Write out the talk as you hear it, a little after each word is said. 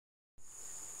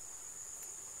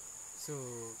So,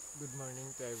 good morning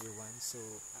to everyone.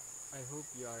 I hope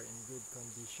you are in good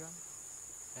condition.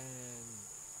 And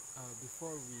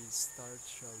before we start,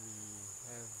 shall we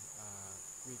have a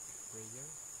quick prayer?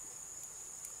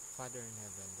 Father in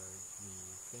heaven, Lord, we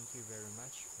thank you very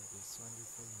much for this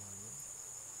wonderful morning.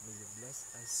 May you bless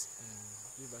us and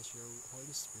give us your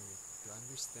Holy Spirit to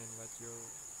understand what you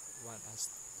want us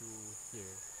to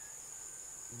hear.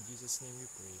 In Jesus' name we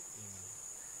pray. Amen.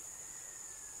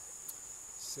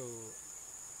 So,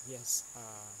 yes,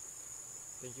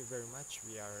 thank you very much.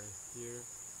 We are here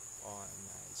on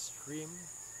stream,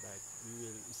 but we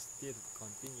will still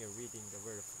continue reading the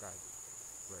Word of God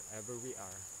wherever we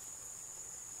are,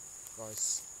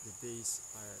 because the days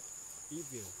are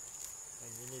evil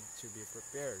and we need to be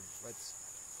prepared what's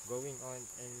going on,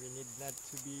 and we need not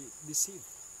to be deceived.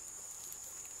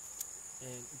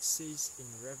 And it says in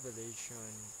Revelation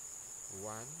 1,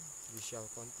 we shall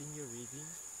continue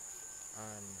reading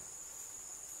on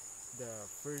the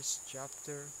first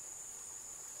chapter,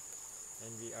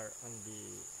 and we are on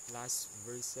the last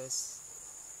verses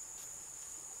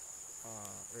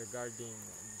regarding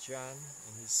John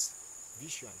and his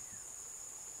vision.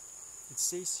 It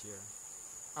says here,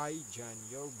 I, John,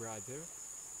 your brother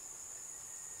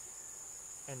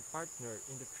and partner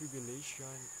in the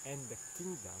tribulation and the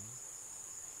kingdom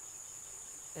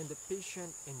and the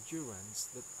patient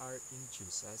endurance that are in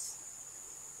Jesus,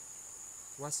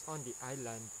 was on the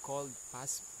island called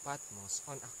Patmos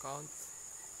on account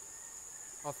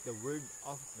of the word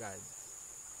of God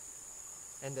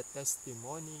and the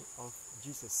testimony of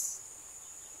Jesus.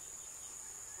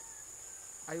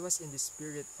 I was in the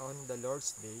Spirit on the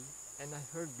Lord's day, and I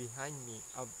heard behind me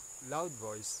a loud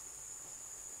voice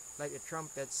like a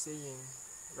trumpet saying,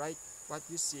 Write what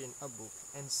you see in a book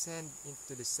and send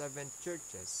into the 7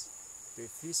 churches, to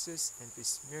Ephesus and to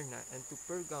Smyrna and to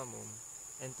Pergamum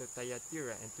and to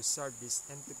Thyatira and to Sardis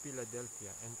and to Philadelphia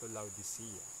and to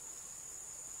Laodicea.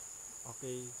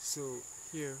 Okay, so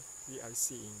here we are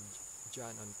seeing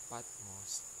John on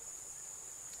Patmos.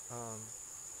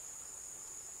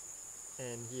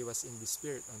 And he was in the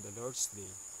Spirit on the Lord's day.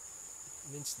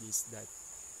 It means that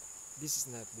this is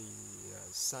not the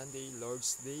Sunday,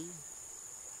 Lord's day.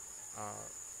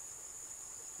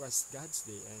 Was God's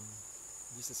day, and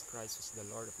Jesus Christ was the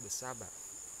Lord of the Sabbath.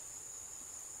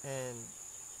 And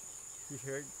he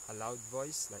heard a loud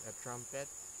voice like a trumpet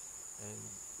and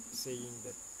saying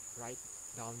that write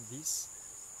down this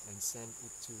and send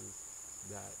it to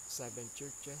the 7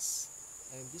 churches.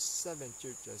 And these 7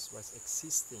 churches was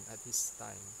existing at his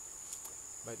time,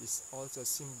 but it's also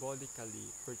symbolically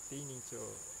pertaining to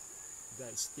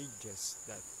the stages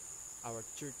that our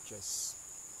churches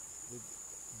would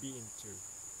be into.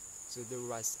 So there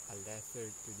was a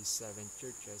letter to the 7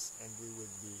 churches, and we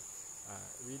would be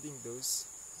reading those,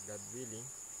 God willing.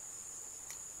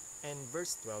 And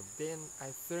verse 12, Then I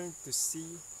turned to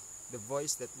see the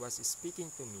voice that was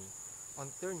speaking to me. On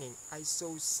turning, I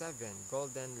saw 7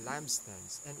 golden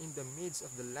lampstands, and in the midst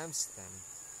of the lampstand,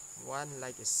 one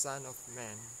like a son of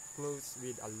man, clothed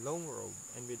with a long robe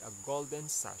and with a golden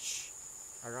sash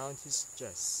around his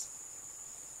chest.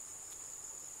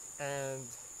 And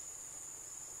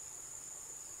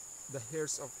the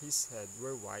hairs of his head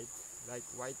were white, like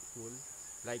white wool,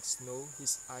 like snow.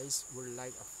 His eyes were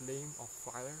like a flame of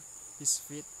fire. His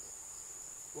feet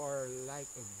were like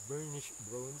a burnished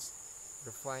bronze,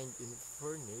 refined in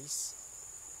furnace.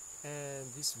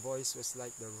 And his voice was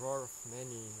like the roar of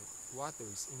many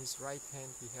waters. In his right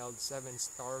hand he held 7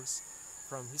 stars.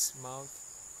 From his mouth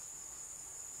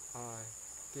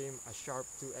came a sharp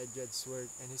 2-edged sword,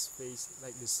 and his face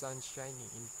like the sun shining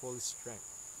in full strength.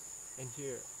 And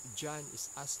here John is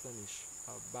astonished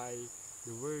by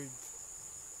the word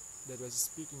that was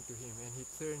speaking to him, and he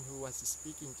turned who was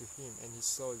speaking to him, and he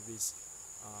saw this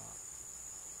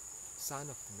son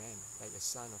of man, like a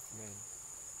son of man.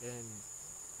 And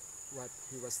what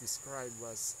he was described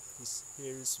was his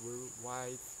hairs were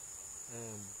white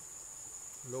and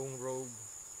long robe.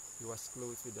 He was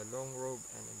clothed with a long robe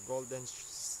and a golden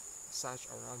sash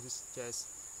around his chest,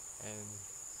 and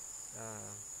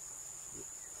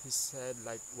his head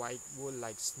like white wool,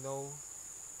 like snow.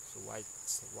 So white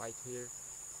hair.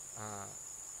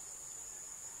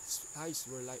 His eyes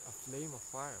were like a flame of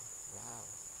fire. Wow.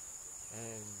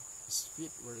 And his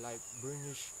feet were like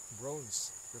burnished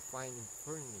bronze, refined in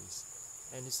furnace.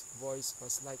 And his voice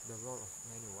was like the roar of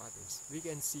many waters. We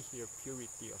can see here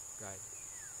purity of God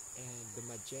and the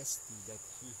majesty that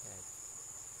he had.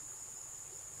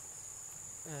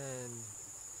 And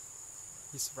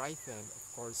his right hand, of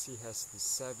course, he has the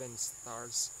 7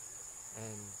 stars,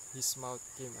 and his mouth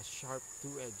came a sharp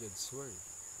 2-edged sword.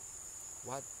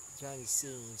 What John is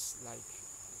saying is like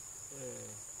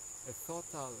a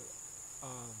total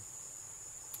um,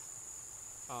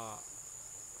 uh,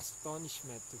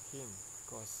 astonishment to him,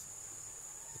 because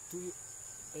the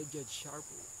two-edged sharp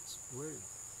word,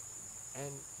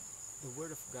 and the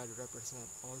word of God represent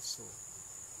also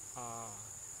uh,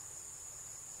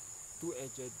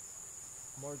 two-edged,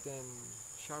 more than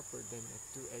sharper than a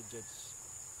two-edged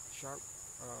sharp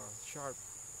sharp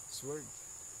sword,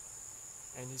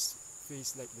 and his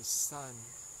face like the sun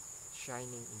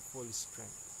shining in full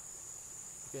strength.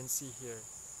 You can see here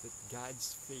that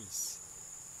God's face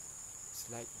is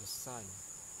like the sun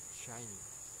shining,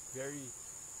 very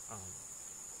um,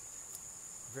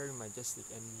 very majestic.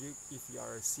 And you, if you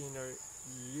are a sinner,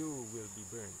 you will be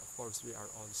burned. Of course, we are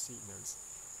all sinners,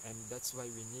 and that's why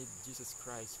we need Jesus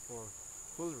Christ for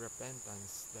full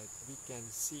repentance, that we can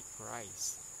see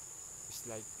Christ. It's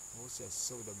like Moses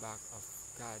saw the back of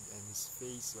God and his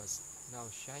face was now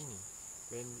shining.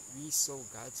 When we saw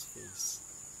God's face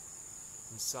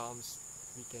in Psalms,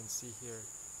 we can see here,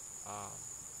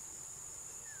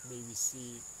 may we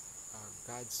see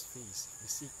God's face. We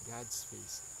seek God's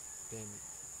face, then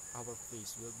our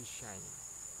face will be shining.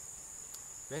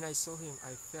 When I saw him,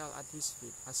 I fell at his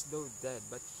feet as though dead,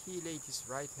 but he laid his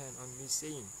right hand on me,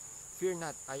 saying, Fear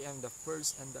not, I am the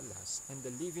first and the last, and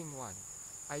the living one.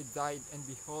 I died, and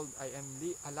behold, I am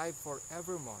alive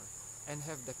forevermore, and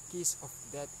have the keys of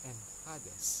death and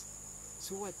Hades.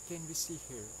 So what can we see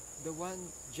here? The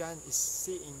one John is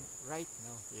seeing right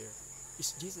now here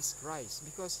is Jesus Christ,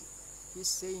 because he's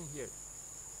saying here,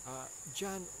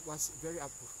 John was very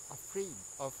afraid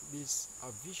of this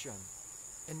vision,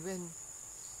 and when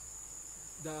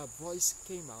the voice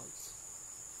came out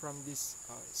from this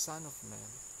Son of Man,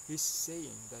 he's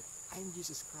saying that I'm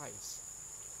Jesus Christ,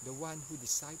 the one who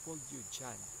discipled you,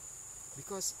 John.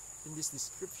 Because in this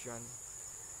description,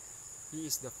 he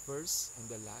is the first and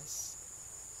the last.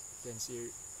 You can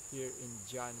see here in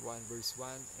John 1 verse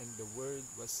 1, and the Word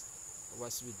was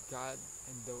with God,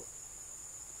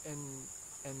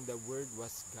 and the Word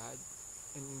was God.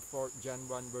 And in John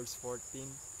 1 verse 14,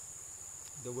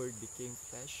 the Word became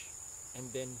flesh.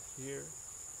 And then here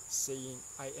saying,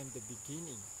 I am the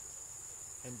beginning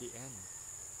and the end.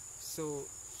 So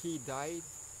he died,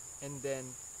 and then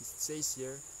it says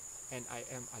here, and I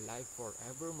am alive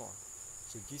forevermore.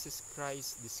 So Jesus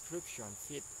Christ's description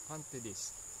fit onto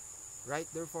this. Write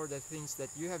therefore the things that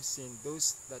you have seen,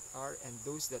 those that are and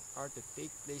those that are to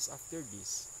take place after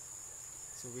this.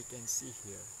 So we can see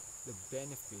here the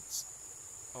benefits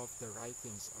of the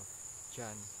writings of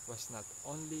John was not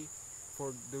only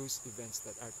for those events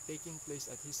that are taking place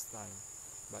at his time,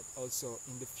 but also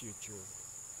in the future.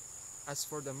 As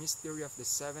for the mystery of the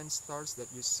 7 stars that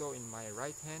you saw in my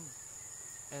right hand,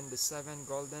 and the 7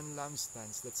 golden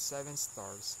lampstands, that 7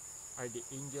 stars are the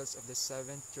angels of the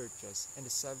 7 churches, and the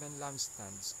 7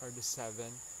 lampstands are the 7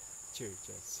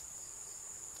 churches.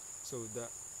 So the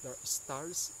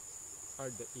stars are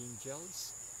the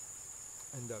angels,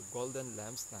 and the golden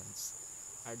lampstands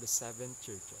are the 7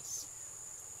 churches.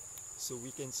 So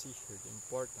we can see here the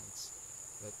importance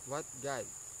that what God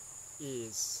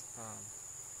is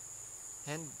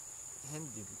handling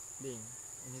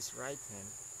in his right hand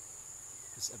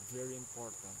is very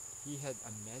important. He had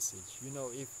a message. You know,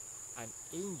 if an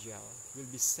angel will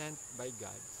be sent by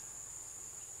God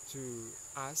to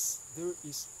us, there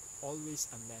is always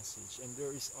a message, and there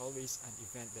is always an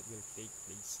event that will take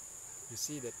place. You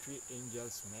see the 3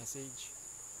 angels' message.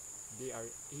 They are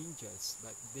angels,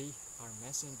 but they are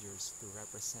messengers to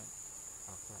represent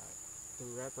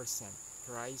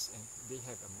Christ, and they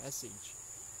have a message.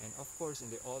 And of course, in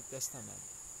the Old Testament,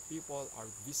 people are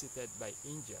visited by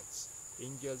angels.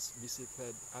 Angels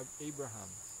visited Abraham.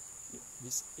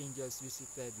 These angels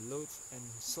visited Lot and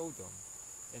Sodom,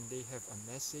 and they have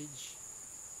a message,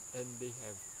 and they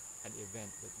have an event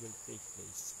that will take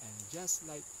place. And just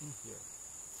like in here,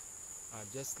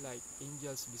 just like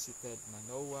angels visited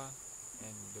Manoah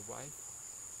and the wife,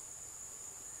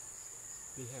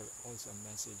 they have also a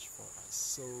message for us.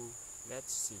 So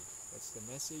let's see. That's the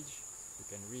message. You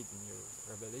can read in your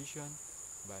Revelation.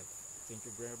 But thank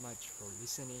you very much for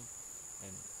listening,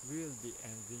 and we'll be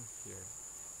ending here.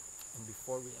 And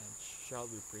before we end, shall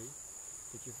we pray?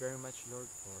 Thank you very much, Lord,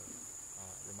 for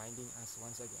reminding us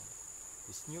once again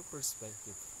this new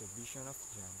perspective, the vision of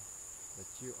John, that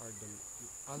you are the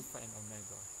Alpha and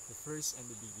Omega, the first and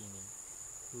the beginning,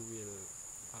 who will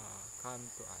come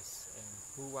to us, and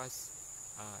who was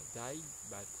died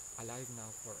but alive now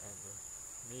forever.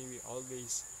 May we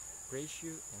always praise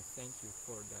you and thank you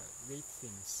for the great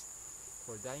things,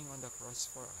 for dying on the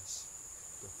cross for us,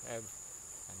 to have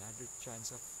another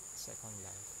chance of second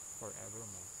life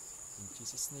forevermore. In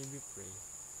Jesus' name we pray.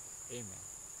 Amen.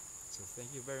 So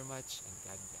thank you very much and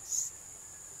God bless.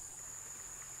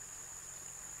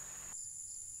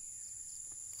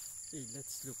 Hey,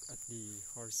 let's look at the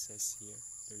horses here.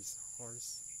 There is a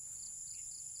horse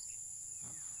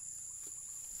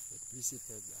that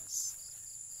visited us.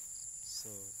 So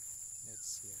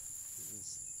let's hear. He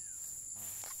is I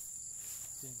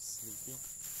think sleeping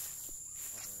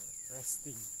or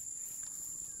resting.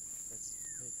 Let's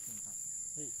wake him up.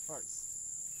 Hey, horse,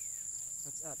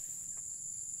 what's up?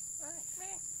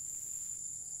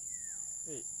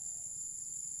 Hey.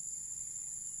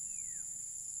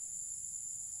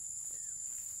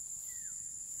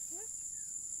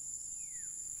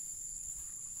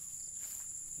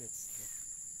 Let's look.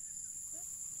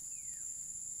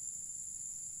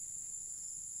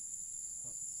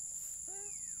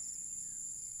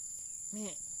 Me.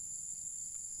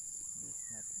 Does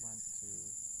not want to.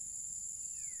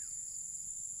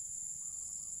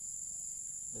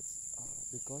 Let's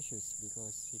be cautious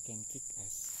because he can kick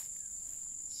us.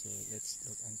 So let's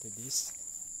look into this.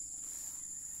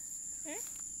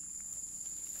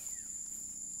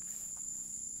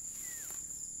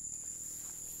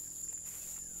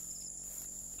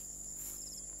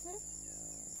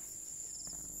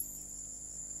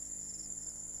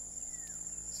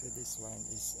 So this one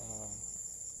is a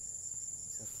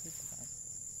cute one.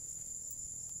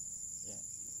 Yeah,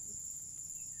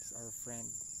 it's our friend.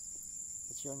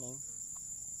 What's your name?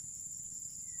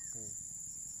 Okay.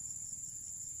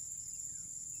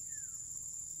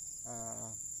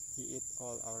 He ate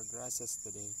all our grasses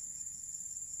today.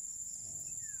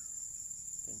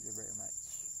 Thank you very much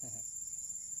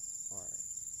for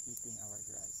eating our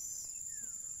grass.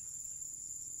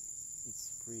 It's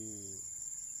free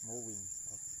mowing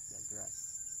of the grass.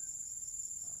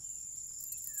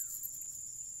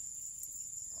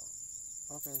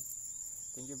 Okay,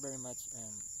 thank you very much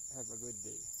and have a good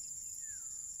day.